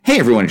Hey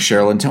everyone, it's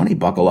Cheryl and Tony.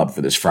 Buckle up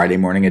for this Friday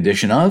morning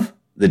edition of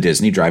the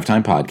Disney Drive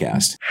Time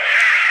Podcast.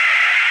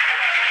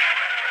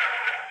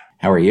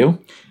 How are you?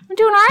 I'm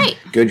doing all right.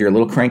 Good. You're a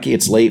little cranky.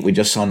 It's late. We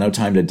just saw No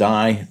Time to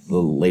Die, the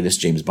latest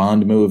James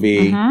Bond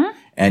movie,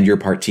 and you're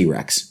part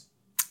T-Rex.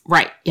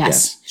 Right.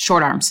 Yes.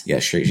 Short arms.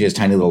 Yes, she has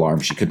tiny little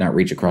arms. She could not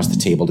reach across the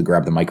table to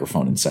grab the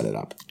microphone and set it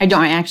up. I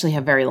don't. I actually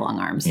have very long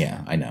arms.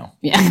 Yeah, I know.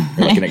 Yeah.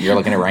 You're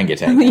looking at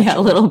orangutan. Yeah,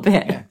 a little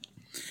bit. Yeah.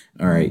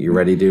 All right. You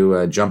ready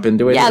to jump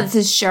into it? Yeah, this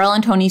is Cheryl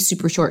and Tony's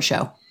super short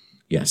show.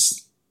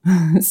 Yes.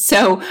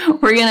 So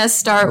we're going to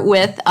start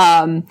with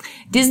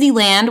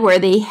Disneyland, where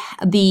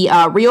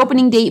the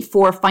reopening date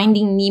for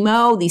Finding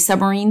Nemo, the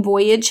submarine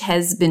voyage,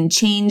 has been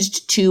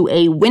changed to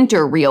a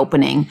winter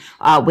reopening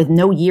with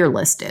no year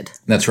listed.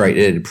 That's right.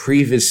 It had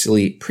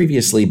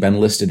previously been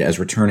listed as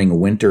returning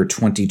winter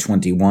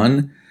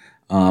 2021,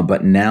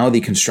 but now the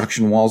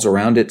construction walls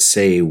around it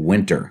say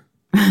winter.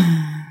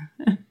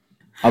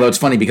 Although it's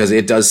funny because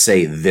it does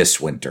say this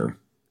winter,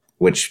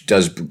 which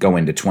does go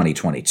into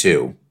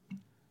 2022.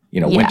 You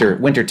know,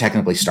 winter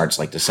technically starts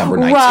like December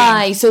 19th.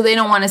 Right, so they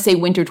don't want to say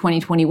winter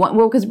 2021.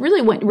 Well, because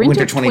really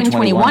winter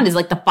 2021 is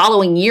like the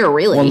following year,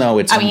 really. Well, no,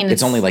 it's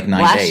only like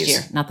 9 last days. Year,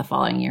 not the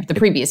following year, the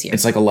previous year.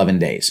 It's like 11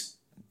 days.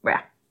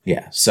 Yeah.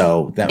 Yeah,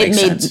 so that makes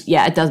sense.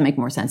 Yeah, it does make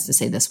more sense to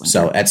say this winter.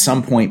 So at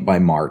some point by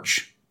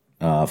March,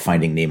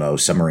 Finding Nemo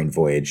submarine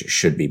voyage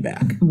should be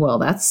back. Well,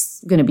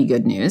 that's going to be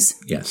good news.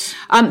 Yes.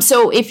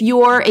 So if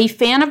you're a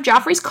fan of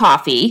Joffrey's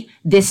Coffee,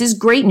 this is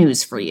great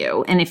news for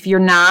you. And if you're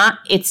not,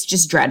 it's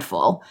just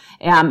dreadful.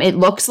 It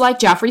looks like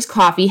Joffrey's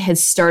Coffee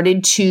has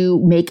started to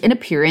make an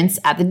appearance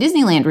at the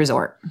Disneyland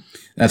Resort.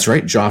 That's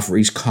right.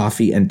 Joffrey's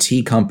Coffee and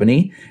Tea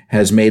Company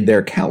has made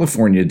their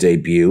California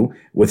debut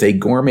with a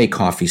gourmet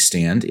coffee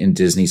stand in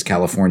Disney's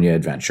California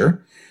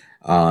Adventure.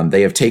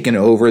 They have taken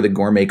over the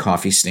gourmet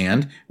coffee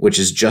stand, which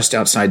is just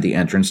outside the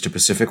entrance to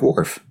Pacific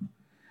Wharf.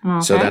 Okay.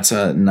 So that's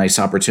a nice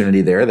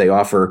opportunity there. They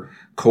offer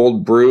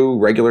cold brew,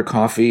 regular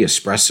coffee,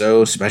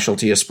 espresso,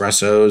 specialty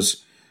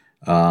espressos,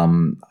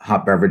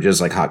 hot beverages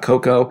like hot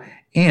cocoa,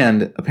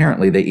 and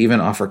apparently they even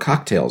offer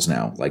cocktails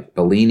now, like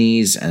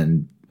Bellinis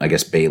and I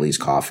guess Bailey's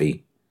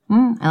coffee.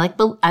 I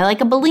like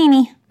a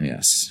Bellini.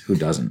 Yes, who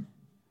doesn't?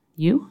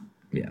 You?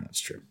 Yeah, that's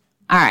true.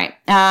 All right.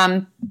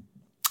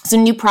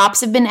 Some new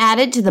props have been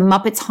added to the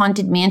Muppets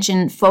Haunted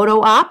Mansion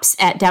photo ops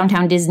at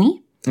Downtown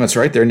Disney. That's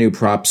right. They're new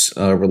props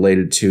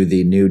related to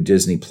the new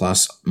Disney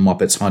Plus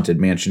Muppets Haunted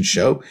Mansion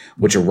show,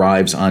 which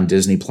arrives on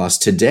Disney Plus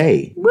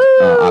today,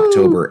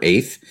 October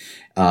 8th.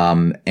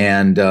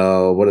 And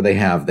what do they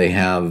have? They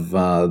have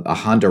a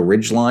Honda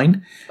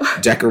Ridgeline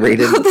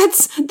decorated. Oh,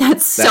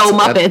 that's so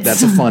Muppets.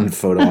 That's a fun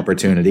photo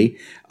opportunity,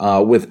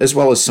 with as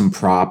well as some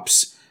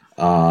props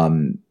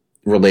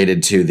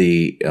related to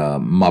the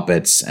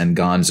Muppets and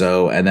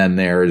Gonzo. And then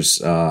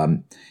there's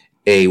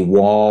a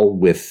wall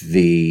with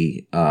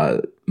the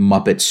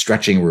Muppet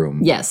stretching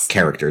room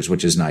characters,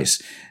 which is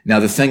nice. Now,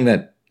 the thing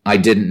that I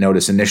didn't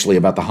notice initially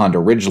about the Honda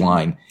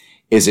Ridgeline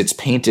is it's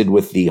painted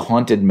with the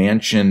Haunted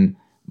Mansion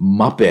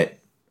Muppet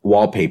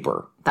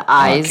wallpaper. The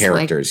eyes.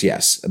 Characters,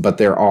 yes. But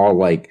they're all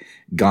like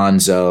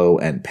Gonzo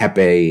and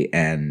Pepe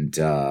and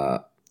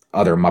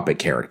other Muppet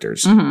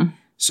characters. Mm-hmm.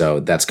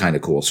 So that's kind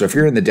of cool. So if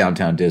you're in the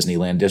downtown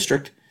Disneyland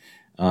district,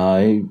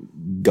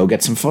 go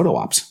get some photo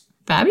ops.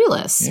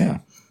 Fabulous. Yeah.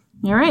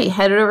 All right.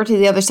 Headed over to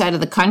the other side of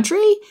the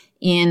country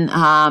in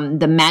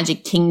the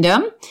Magic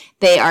Kingdom.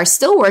 They are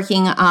still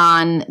working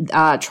on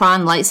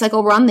Tron Light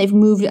Cycle Run. They've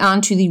moved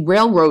on to the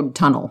railroad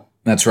tunnel.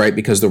 That's right,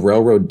 because the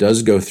railroad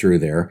does go through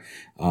there.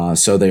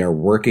 So they are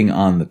working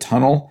on the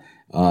tunnel.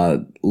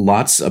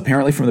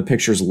 Apparently from the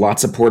pictures,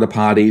 lots of porta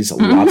potties,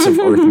 lots of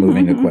earth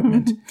moving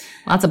equipment.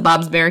 Lots of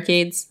Bob's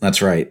Barricades.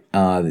 That's right.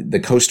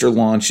 The coaster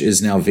launch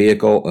is now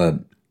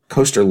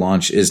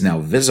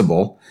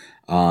visible.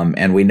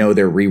 And we know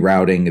they're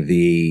rerouting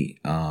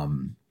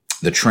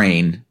the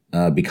train,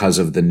 because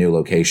of the new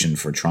location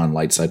for Tron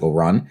Light Cycle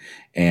Run.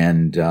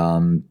 And,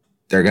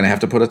 they're going to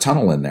have to put a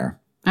tunnel in there.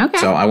 Okay.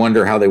 So I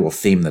wonder how they will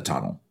theme the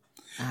tunnel.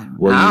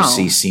 Will you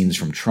see scenes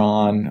from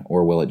Tron,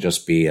 or will it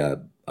just be a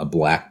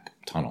black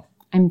tunnel?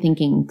 I'm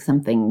thinking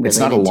something related. It's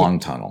not a long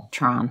tunnel.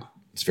 Tron.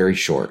 It's very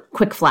short.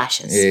 Quick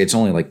flashes. It's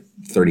only like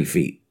 30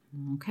 feet.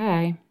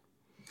 Okay.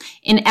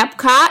 In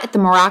Epcot at the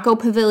Morocco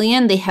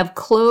Pavilion, they have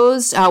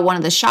closed one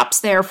of the shops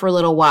there for a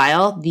little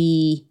while.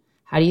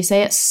 How do you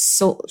say it?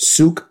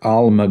 Souk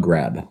Al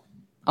Maghreb.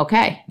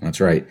 Okay.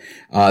 That's right.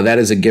 That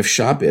is a gift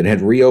shop. It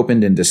had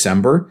reopened in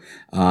December,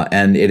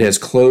 and it has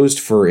closed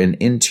for an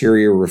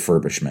interior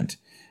refurbishment.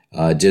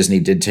 Disney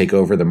did take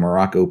over the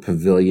Morocco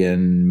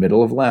Pavilion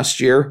middle of last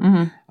year,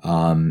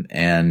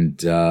 and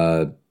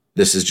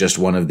this is just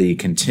one of the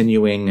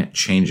continuing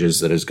changes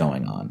that is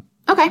going on.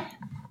 Okay.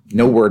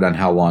 No word on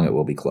how long it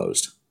will be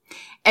closed.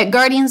 At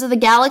Guardians of the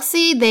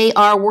Galaxy, they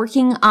are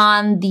working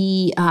on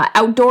the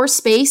outdoor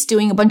space,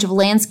 doing a bunch of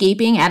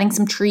landscaping, adding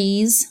some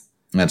trees.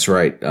 That's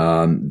right.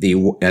 At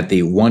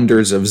the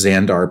Wonders of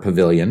Xandar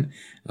Pavilion,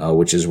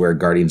 which is where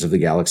Guardians of the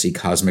Galaxy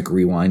Cosmic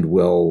Rewind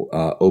will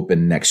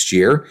open next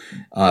year.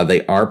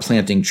 They are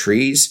planting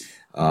trees.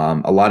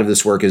 A lot of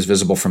this work is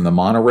visible from the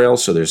monorail,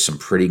 so there's some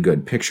pretty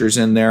good pictures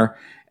in there.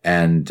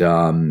 And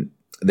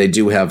they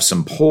do have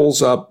some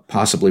poles up,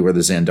 possibly where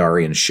the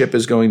Xandarian ship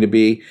is going to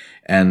be.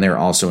 And they're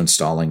also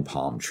installing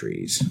palm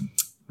trees.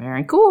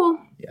 Very cool.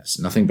 Yes,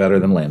 nothing better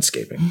than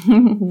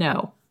landscaping.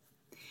 No.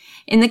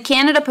 In the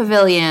Canada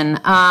Pavilion,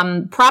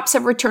 props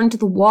have returned to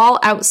the wall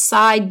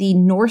outside the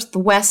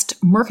Northwest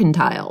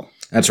Mercantile.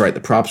 That's right.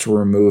 The props were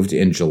removed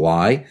in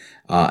July,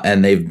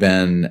 and they've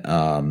been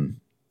a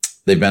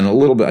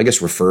little bit, I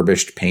guess,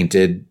 refurbished,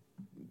 painted,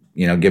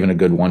 given a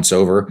good once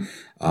over,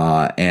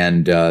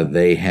 and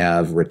they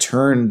have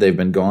returned. They've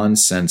been gone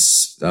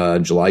since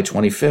July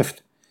 25th,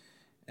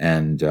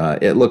 and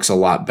it looks a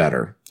lot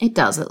better. It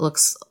does. It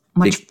looks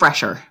much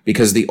fresher.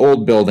 Because the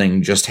old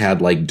building just had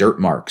like dirt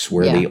marks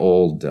where the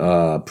old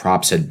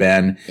props had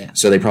been. Yeah.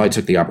 So they probably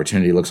took the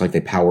opportunity. It looks like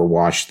they power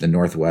washed the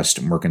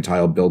Northwest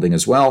Mercantile building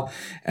as well.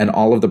 And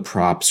all of the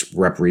props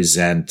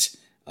represent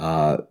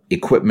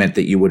equipment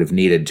that you would have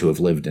needed to have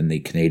lived in the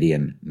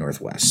Canadian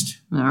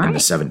Northwest in the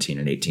 1700s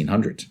and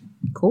 1800s.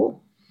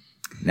 Cool.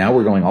 Now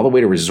we're going all the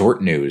way to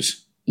resort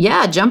news.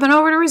 Yeah, jumping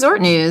over to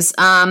resort news.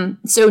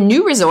 So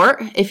new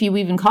resort, if you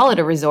even call it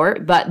a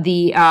resort, but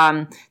the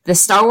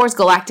Star Wars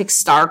Galactic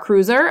Star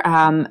Cruiser,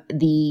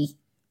 the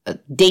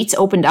dates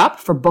opened up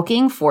for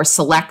booking for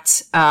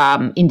select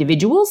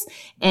individuals,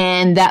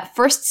 and that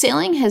first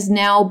sailing has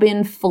now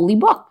been fully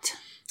booked.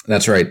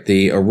 That's right.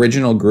 The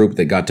original group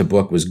that got to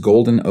book was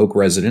Golden Oak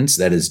Residence,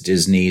 that is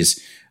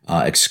Disney's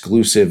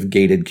exclusive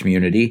gated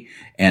community,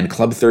 and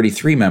Club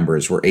 33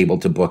 members were able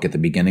to book at the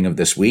beginning of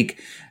this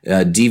week.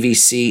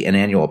 DVC, an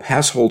annual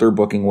pass holder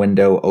booking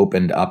window,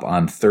 opened up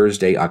on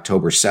Thursday,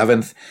 October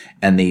 7th,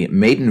 and the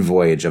maiden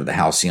voyage of the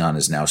Halcyon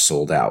is now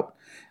sold out.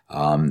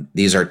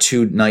 These are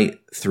 2-night,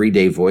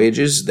 3-day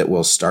voyages that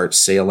will start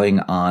sailing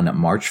on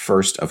March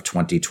 1st of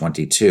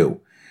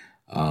 2022.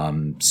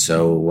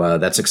 So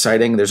that's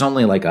exciting. There's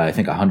only I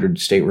think 100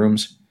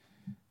 staterooms.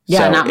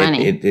 Yeah, so not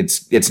many.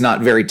 It's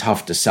not very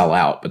tough to sell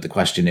out, but the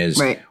question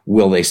is,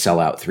 will they sell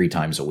out 3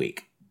 times a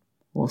week?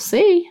 We'll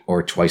see.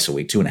 Or twice a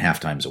week, 2.5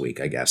 times a week,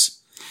 I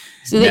guess.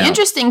 So the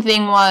interesting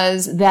thing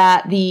was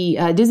that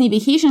the Disney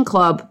Vacation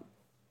Club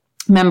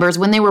members,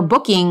 when they were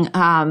booking,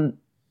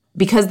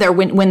 because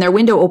when their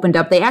window opened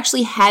up, they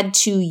actually had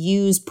to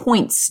use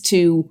points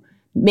to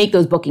make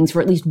those bookings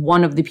for at least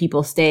one of the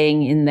people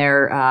staying in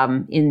their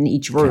in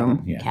each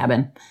room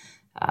cabin.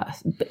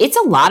 It's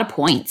a lot of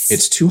points.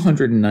 It's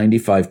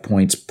 295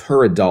 points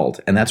per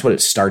adult, and that's what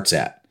it starts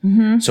at.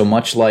 Mm-hmm. So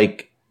much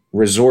like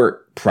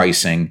resort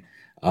pricing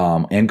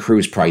and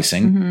cruise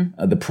pricing,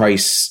 the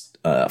price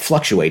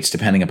fluctuates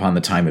depending upon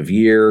the time of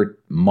year,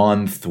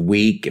 month,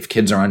 week. If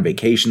kids are on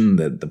vacation,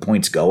 the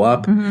points go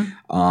up.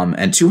 Mm-hmm.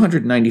 And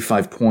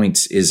 295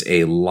 points is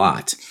a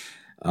lot.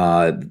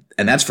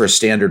 And that's for a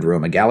standard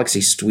room. A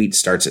Galaxy Suite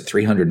starts at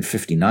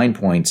 359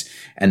 points,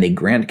 and the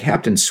Grand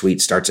Captain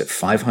Suite starts at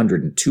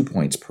 502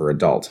 points per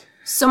adult.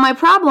 So my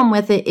problem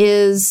with it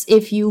is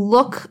if you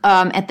look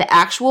at the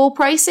actual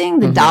pricing,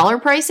 the dollar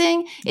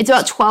pricing, it's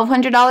about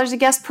 $1,200 a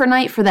guest per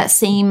night for that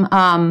same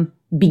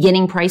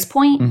beginning price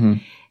point. Mm-hmm.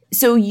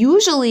 So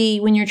usually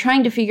when you're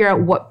trying to figure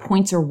out what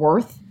points are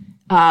worth,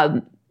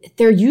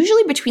 they're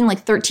usually between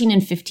 $13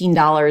 and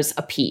 $15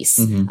 a piece.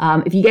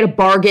 Mm-hmm. If you get a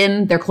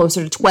bargain, they're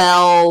closer to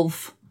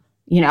 $12.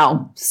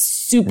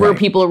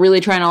 People are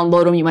really trying to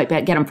unload them. You might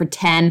get them for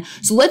 $10.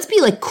 So let's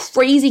be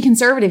crazy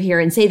conservative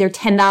here and say they're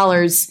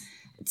 $10.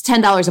 It's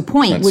 $10 a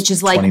point, that's which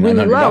is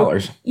really low.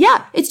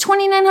 Yeah, it's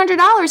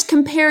 $2,900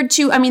 compared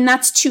to. I mean,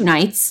 that's 2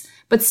 nights,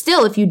 but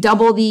still, if you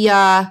double the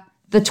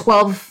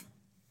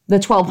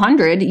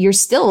 $1,200, you're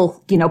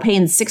still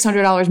paying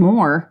 $600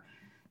 more.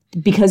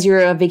 Because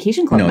you're a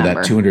vacation club member. No,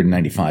 that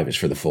 295 is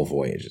for the full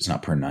voyage. It's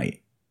not per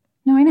night.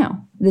 No, I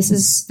know. This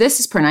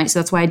is per night, so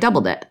that's why I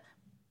doubled it.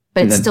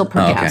 But it's still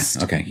per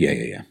guest. Okay.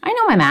 Yeah. I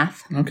know my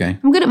math. Okay.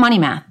 I'm good at money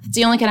math. It's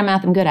the only kind of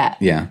math I'm good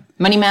at. Yeah.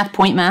 Money math,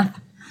 point math.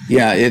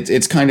 Yeah,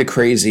 it's kind of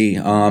crazy.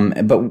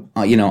 But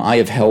I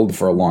have held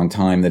for a long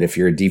time that if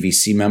you're a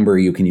DVC member,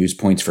 you can use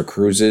points for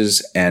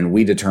cruises. And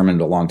we determined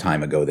a long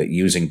time ago that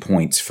using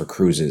points for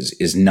cruises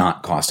is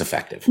not cost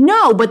effective.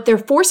 No, but they're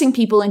forcing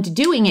people into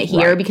doing it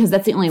here because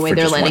that's the only way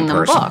they're letting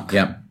them book.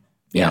 Yep.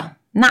 Yeah.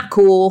 Not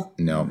cool.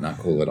 No, not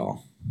cool at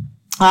all.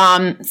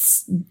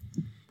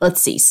 Let's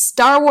see,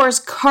 Star Wars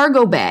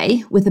Cargo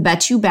Bay with a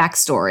Batuu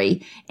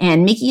backstory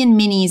and Mickey and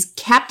Minnie's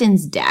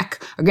Captain's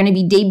Deck are going to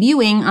be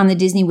debuting on the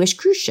Disney Wish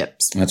cruise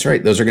ships. That's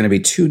right. Those are going to be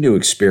 2 new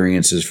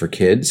experiences for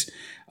kids.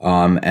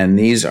 And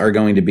these are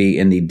going to be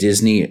in the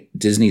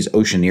Disney's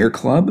Oceaneer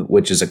Club,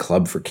 which is a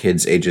club for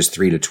kids ages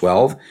 3 to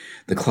 12.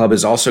 The club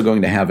is also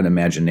going to have an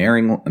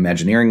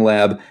Imagineering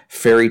Lab,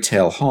 Fairy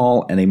Tale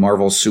Hall, and a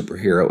Marvel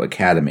Superhero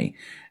Academy.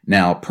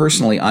 Now,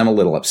 personally, I'm a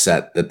little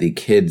upset that the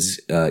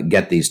kids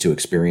get these 2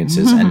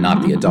 experiences and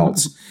not the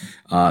adults.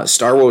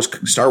 Star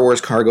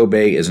Wars Cargo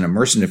Bay is an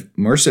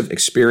immersive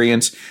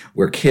experience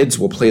where kids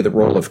will play the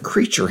role of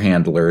creature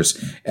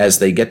handlers as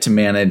they get to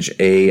manage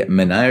a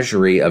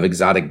menagerie of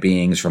exotic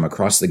beings from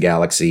across the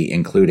galaxy,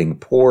 including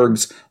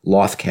porgs,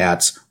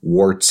 lothcats,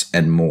 warts,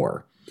 and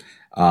more.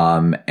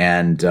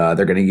 And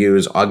they're going to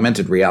use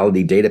augmented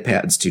reality data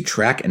pads to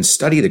track and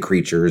study the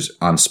creatures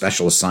on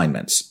special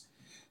assignments.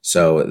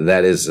 So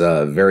that is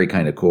very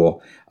kind of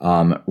cool.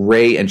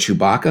 Ray and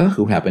Chewbacca,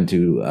 who happen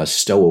to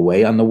stow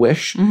away on the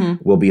Wish,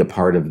 will be a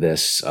part of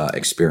this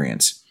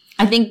experience.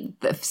 I think,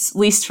 at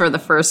least for the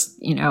first,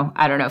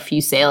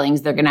 few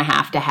sailings, they're going to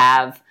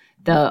have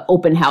the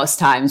open house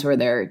times where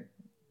they're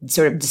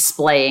sort of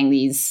displaying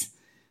these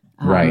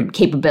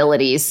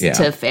capabilities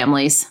to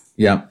families.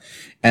 Yeah.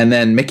 And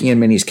then Mickey and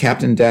Minnie's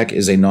Captain Deck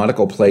is a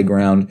nautical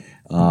playground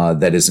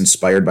that is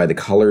inspired by the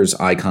colors,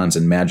 icons,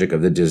 and magic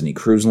of the Disney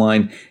Cruise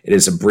Line. It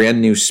is a brand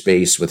new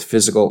space with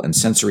physical and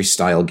sensory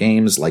style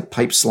games like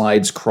pipe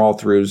slides, crawl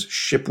throughs,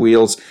 ship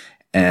wheels,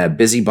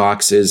 busy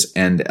boxes,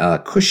 and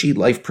cushy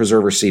life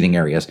preserver seating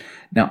areas.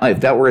 Now, if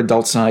that were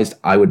adult sized,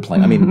 I would play.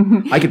 I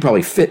mean, I could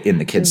probably fit in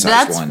the kid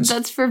sized ones.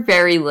 That's for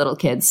very little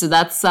kids. So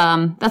that's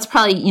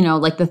probably,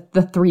 like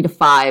the 3 to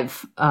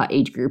 5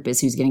 age group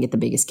is who's going to get the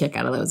biggest kick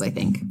out of those, I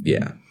think.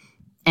 Yeah.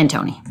 And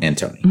Tony.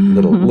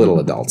 Little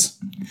adults.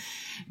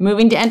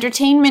 Moving to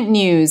entertainment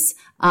news.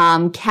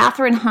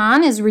 Kathryn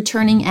Hahn is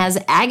returning as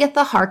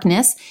Agatha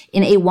Harkness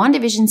in a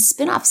WandaVision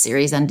spin-off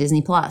series on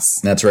Disney+.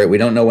 That's right. We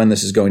don't know when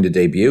this is going to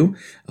debut,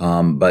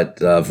 but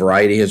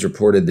Variety has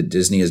reported that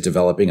Disney is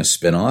developing a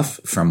spin-off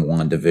from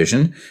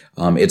WandaVision.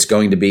 It's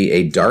going to be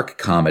a dark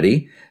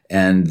comedy,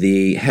 and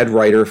the head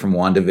writer from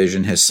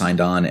WandaVision has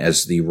signed on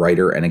as the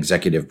writer and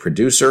executive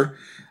producer.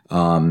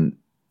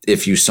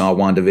 If you saw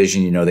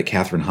WandaVision, you know that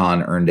Kathryn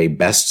Hahn earned a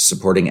Best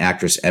Supporting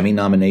Actress Emmy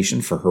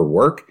nomination for her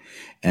work,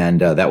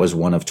 and that was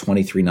one of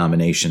 23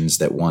 nominations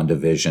that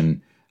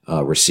WandaVision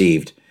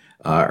received.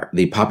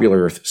 The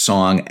popular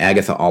song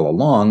Agatha All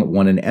Along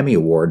won an Emmy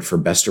Award for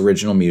Best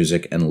Original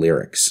Music and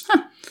Lyrics.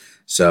 Huh.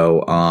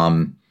 So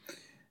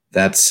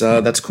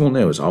that's cool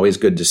news. Always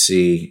good to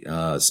see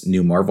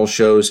new Marvel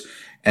shows,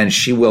 and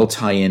she will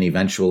tie in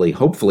eventually,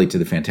 hopefully, to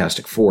the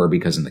Fantastic Four,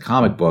 because in the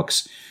comic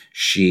books,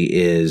 she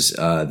is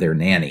their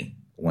nanny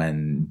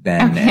when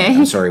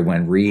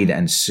when Reed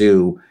and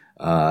Sue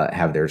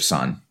have their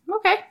son.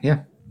 Okay.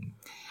 Yeah.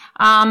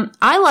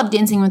 I love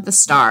Dancing with the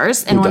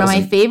Stars, and one of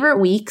my favorite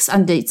weeks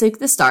on Dancing with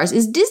the Stars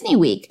is Disney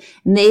Week.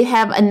 And they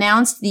have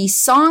announced the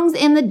songs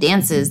and the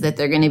dances that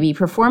they're going to be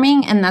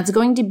performing, and that's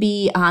going to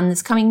be on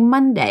this coming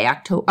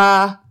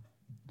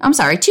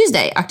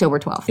Tuesday, October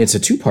 12th. It's a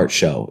 2-part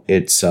show.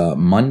 It's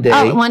Monday.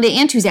 Oh, Monday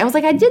and Tuesday. I was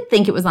like, I did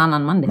think it was on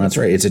Monday. That's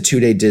right. It's a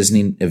 2-day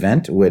Disney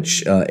event,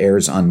 which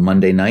airs on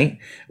Monday night,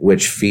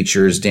 which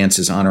features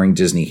dances honoring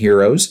Disney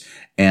heroes.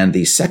 And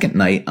the second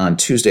night on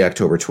Tuesday,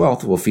 October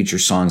 12th, will feature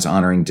songs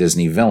honoring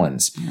Disney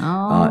villains.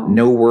 Oh.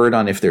 No word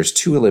on if there's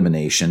 2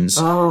 eliminations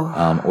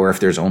or if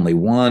there's only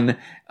one.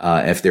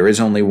 If there is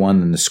only one,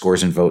 then the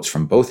scores and votes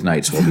from both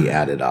nights will be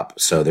added up.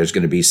 So there's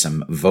going to be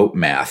some vote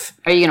math.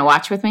 Are you going to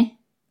watch with me?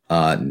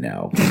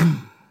 No.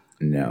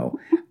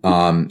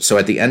 So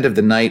at the end of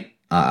the night,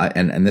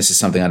 and this is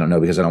something I don't know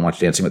because I don't watch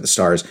Dancing with the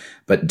Stars,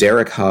 but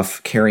Derek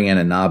Huff, Carrie-Ann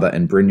Inaba,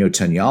 and Brynjo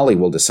Tanyali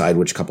will decide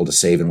which couple to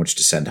save and which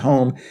to send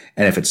home.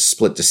 And if it's a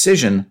split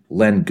decision,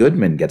 Len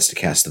Goodman gets to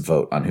cast the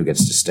vote on who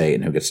gets to stay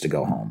and who gets to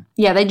go home.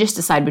 Yeah, they just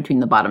decide between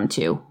the bottom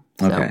 2.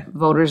 So okay.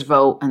 Voters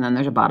vote, and then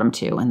there's a bottom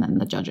 2, and then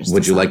the judges decide.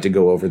 Would you like to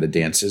go over the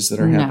dances that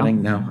are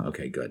happening? No?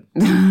 Okay, good.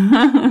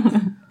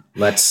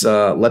 Let's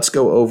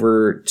go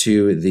over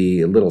to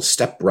the little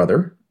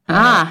stepbrother.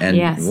 And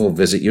yes. We'll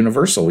visit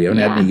Universal. We haven't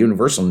had any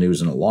Universal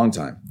news in a long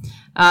time.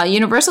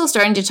 Universal is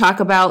starting to talk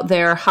about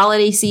their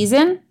holiday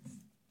season.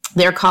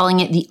 They're calling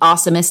it the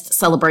awesomest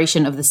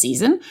celebration of the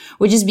season,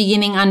 which is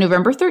beginning on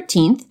November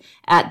 13th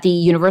at the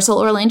Universal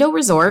Orlando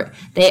Resort.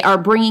 They are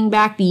bringing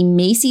back the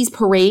Macy's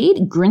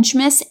Parade,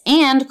 Grinchmas,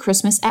 and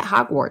Christmas at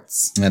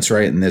Hogwarts. That's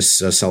right. And this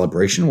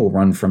celebration will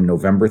run from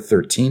November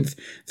 13th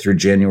through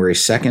January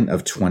 2nd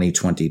of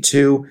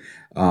 2022.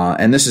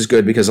 And this is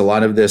good because a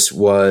lot of this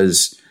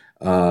was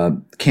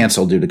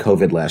canceled due to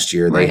COVID last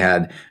year. Right. They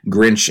had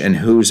Grinch and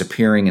Who's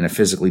appearing in a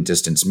physically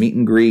distanced meet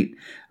and greet.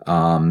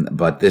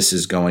 But this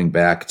is going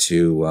back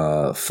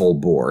to full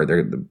bore.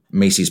 The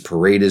Macy's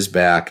Parade is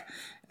back,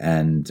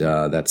 and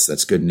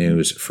that's good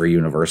news for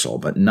Universal.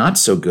 But not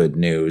so good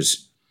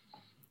news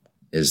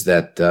is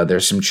that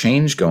there's some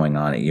change going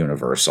on at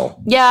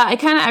Universal. Yeah,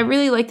 I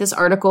really like this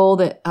article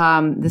that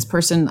this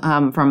person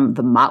from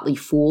The Motley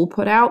Fool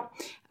put out.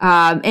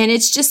 And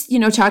it's just,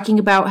 talking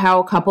about how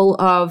a couple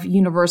of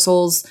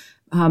Universal's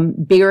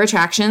bigger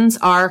attractions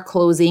are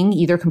closing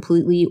either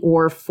completely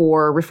or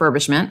for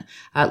refurbishment.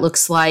 It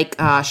looks like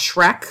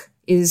Shrek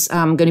is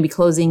going to be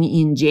closing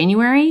in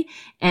January.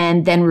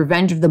 And then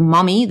Revenge of the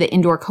Mummy, the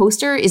indoor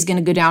coaster, is going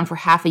to go down for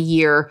half a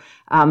year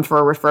for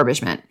a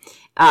refurbishment.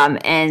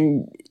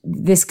 And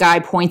this guy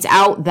points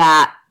out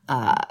that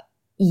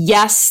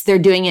yes, they're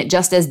doing it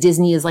just as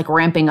Disney is like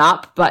ramping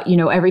up. But,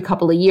 every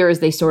couple of years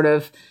they sort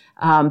of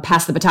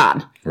pass the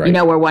baton, right.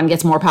 Where one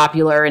gets more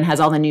popular and has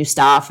all the new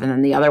stuff and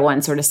then the other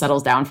one sort of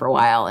settles down for a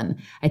while. And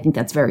I think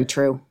that's very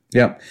true.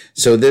 Yeah.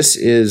 So this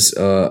is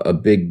a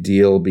big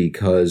deal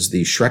because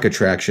the Shrek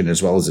attraction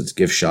as well as its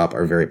gift shop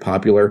are very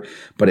popular,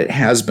 but it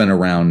has been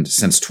around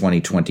since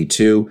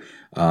 2022.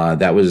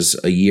 That was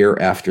a year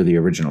after the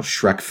original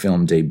Shrek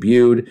film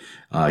debuted.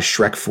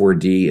 Shrek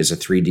 4D is a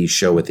 3D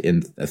show with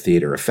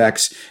in-theater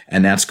effects,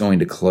 and that's going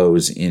to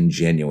close in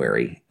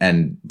January.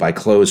 And by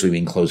close, we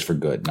mean close for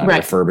good, not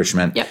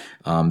refurbishment.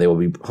 Yep. They will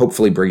be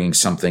hopefully bringing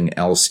something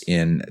else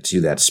in to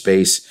that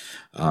space.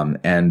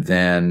 And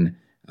then...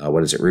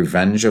 what is it?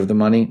 Revenge of the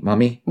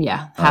Mummy?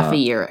 Yeah, half a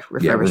year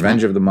refurbishment. Yeah,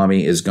 Revenge of the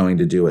Mummy is going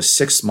to do a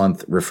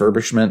 6-month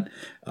refurbishment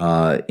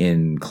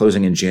in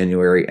closing in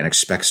January and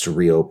expects to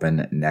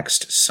reopen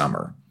next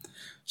summer.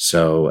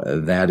 So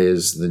that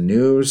is the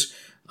news.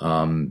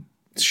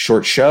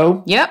 Short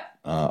show. Yep.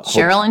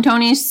 Cheryl and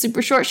Tony's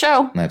super short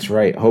show. That's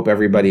right. Hope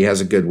everybody has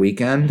a good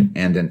weekend.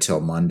 And until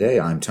Monday,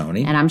 I'm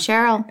Tony. And I'm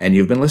Cheryl. And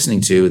you've been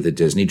listening to the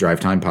Disney Drive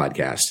Time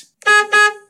Podcast.